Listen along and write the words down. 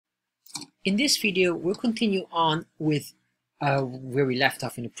In this video, we'll continue on with where we left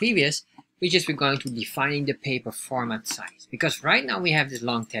off in the previous, which is we're going to defining the paper format size. Because right now we have this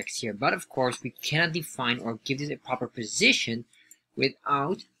long text here, but of course we cannot define or give this a proper position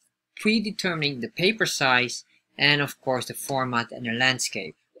without predetermining the paper size and of course the format and the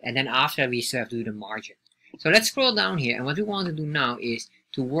landscape. And then after we still have to do the margin. So let's scroll down here, and what we want to do now is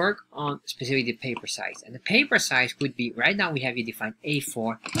to work on specifically the paper size. And the paper size would be, right now we have it defined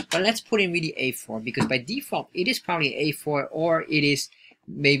A4, but let's put in really A4, because by default it is probably A4, or it is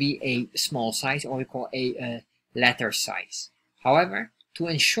maybe a small size, or we call a letter size. However, to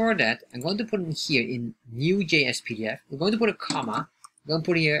ensure that, I'm going to put in here in new jsPDF, we're going to put a comma, I'm going to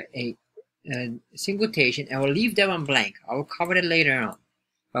put here a single quotation, and we'll leave that one blank. I will cover that later on.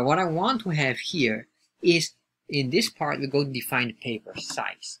 But what I want to have here is, in this part, we're going to define the paper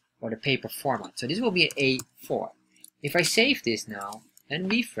size or the paper format. So this will be an A4. If I save this now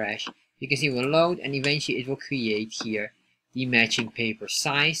and refresh, you can see it will load, and eventually it will create here the matching paper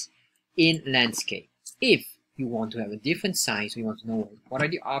size in landscape. If you want to have a different size, we want to know what are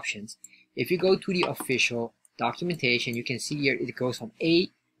the options. If you go to the official documentation, you can see here it goes from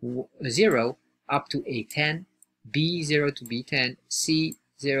A0 up to A10, B0 to B10,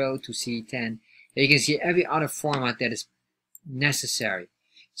 C0 to C10. You can see every other format that is necessary.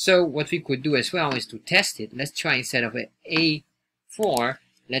 So what we could do as well is to test it. Let's try, instead of an A4,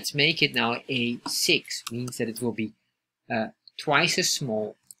 let's make it now A6. Means that it will be twice as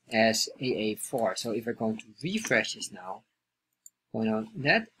small as a A4. So if we're going to refresh this now, going on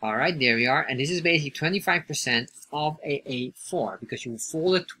that, alright, there we are. And this is basically 25% of a A4, because you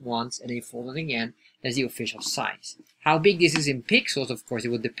fold it once and then fold it again. That's the official size. How big this is in pixels, of course, it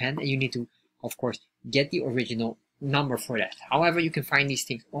will depend, and you need to, of course, get the original number for that. However, you can find these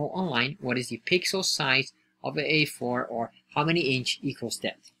things all online. What is the pixel size of an A4, or how many inch equals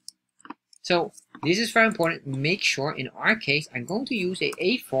that? So this is very important. Make sure, in our case, I'm going to use a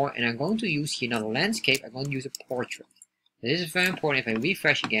A4, and I'm going to use here not a landscape, I'm going to use a portrait. This is very important. If I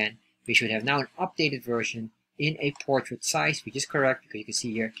refresh again, we should have now an updated version in a portrait size, which is correct, because you can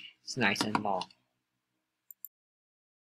see here it's nice and long.